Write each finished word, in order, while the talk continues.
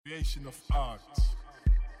creation of art.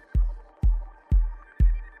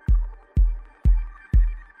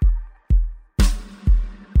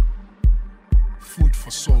 Food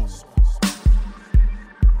for soul.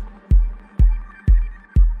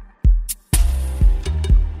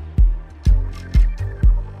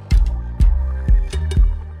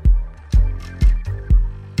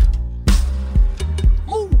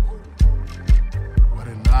 What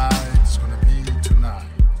a night it's gonna be tonight.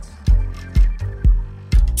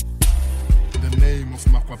 In the name of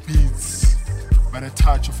Makwa Beats, by the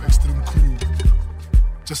touch of extreme cool,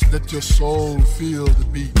 just let your soul feel the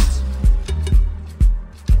beat.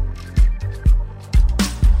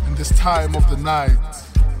 This time of the night,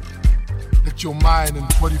 let your mind and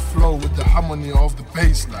body flow with the harmony of the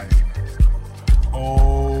bass line.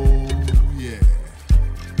 Oh yeah.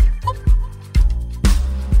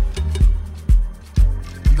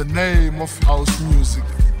 In the name of house music,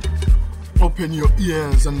 open your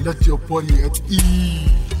ears and let your body at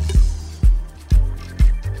ease.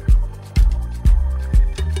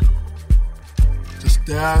 Just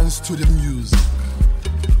dance to the music.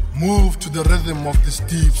 Move to the rhythm of these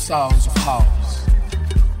deep sounds of house.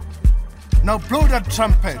 Now blow that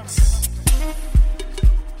trumpets.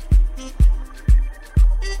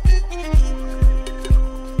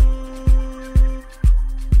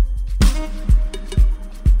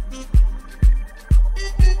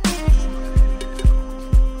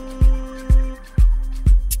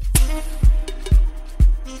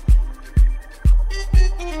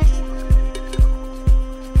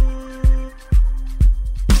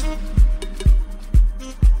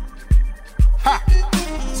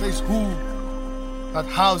 That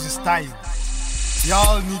house is dying.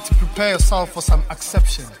 Y'all need to prepare yourself for some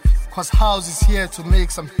exception, cause house is here to make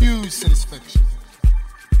some huge satisfaction.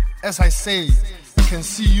 As I say, I can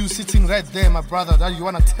see you sitting right there, my brother, that you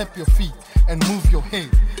wanna tap your feet and move your head.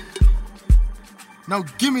 Now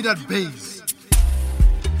give me that bass.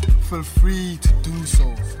 Feel free to do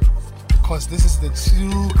so, cause this is the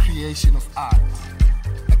true creation of art.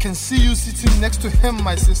 I can see you sitting next to him,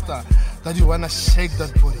 my sister, that you wanna shake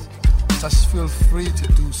that body. Just feel free to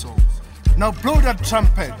do so. Now blow that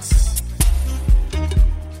trumpets.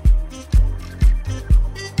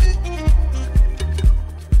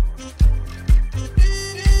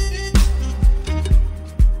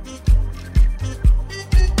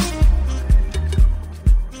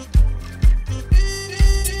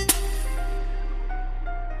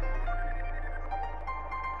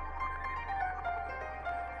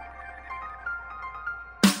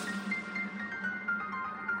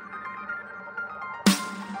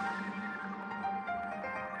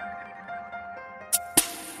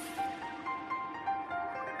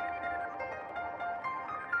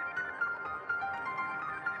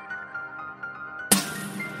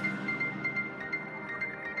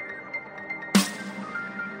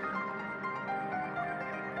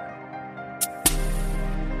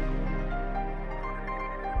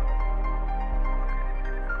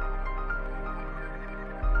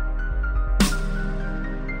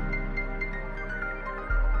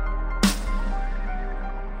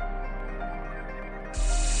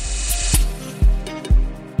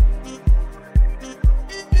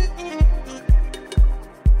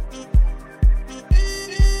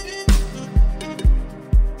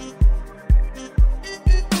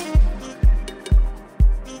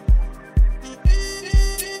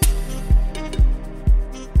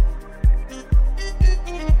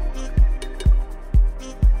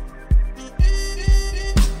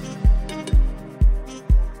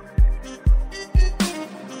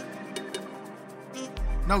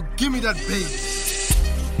 Now give me that bass.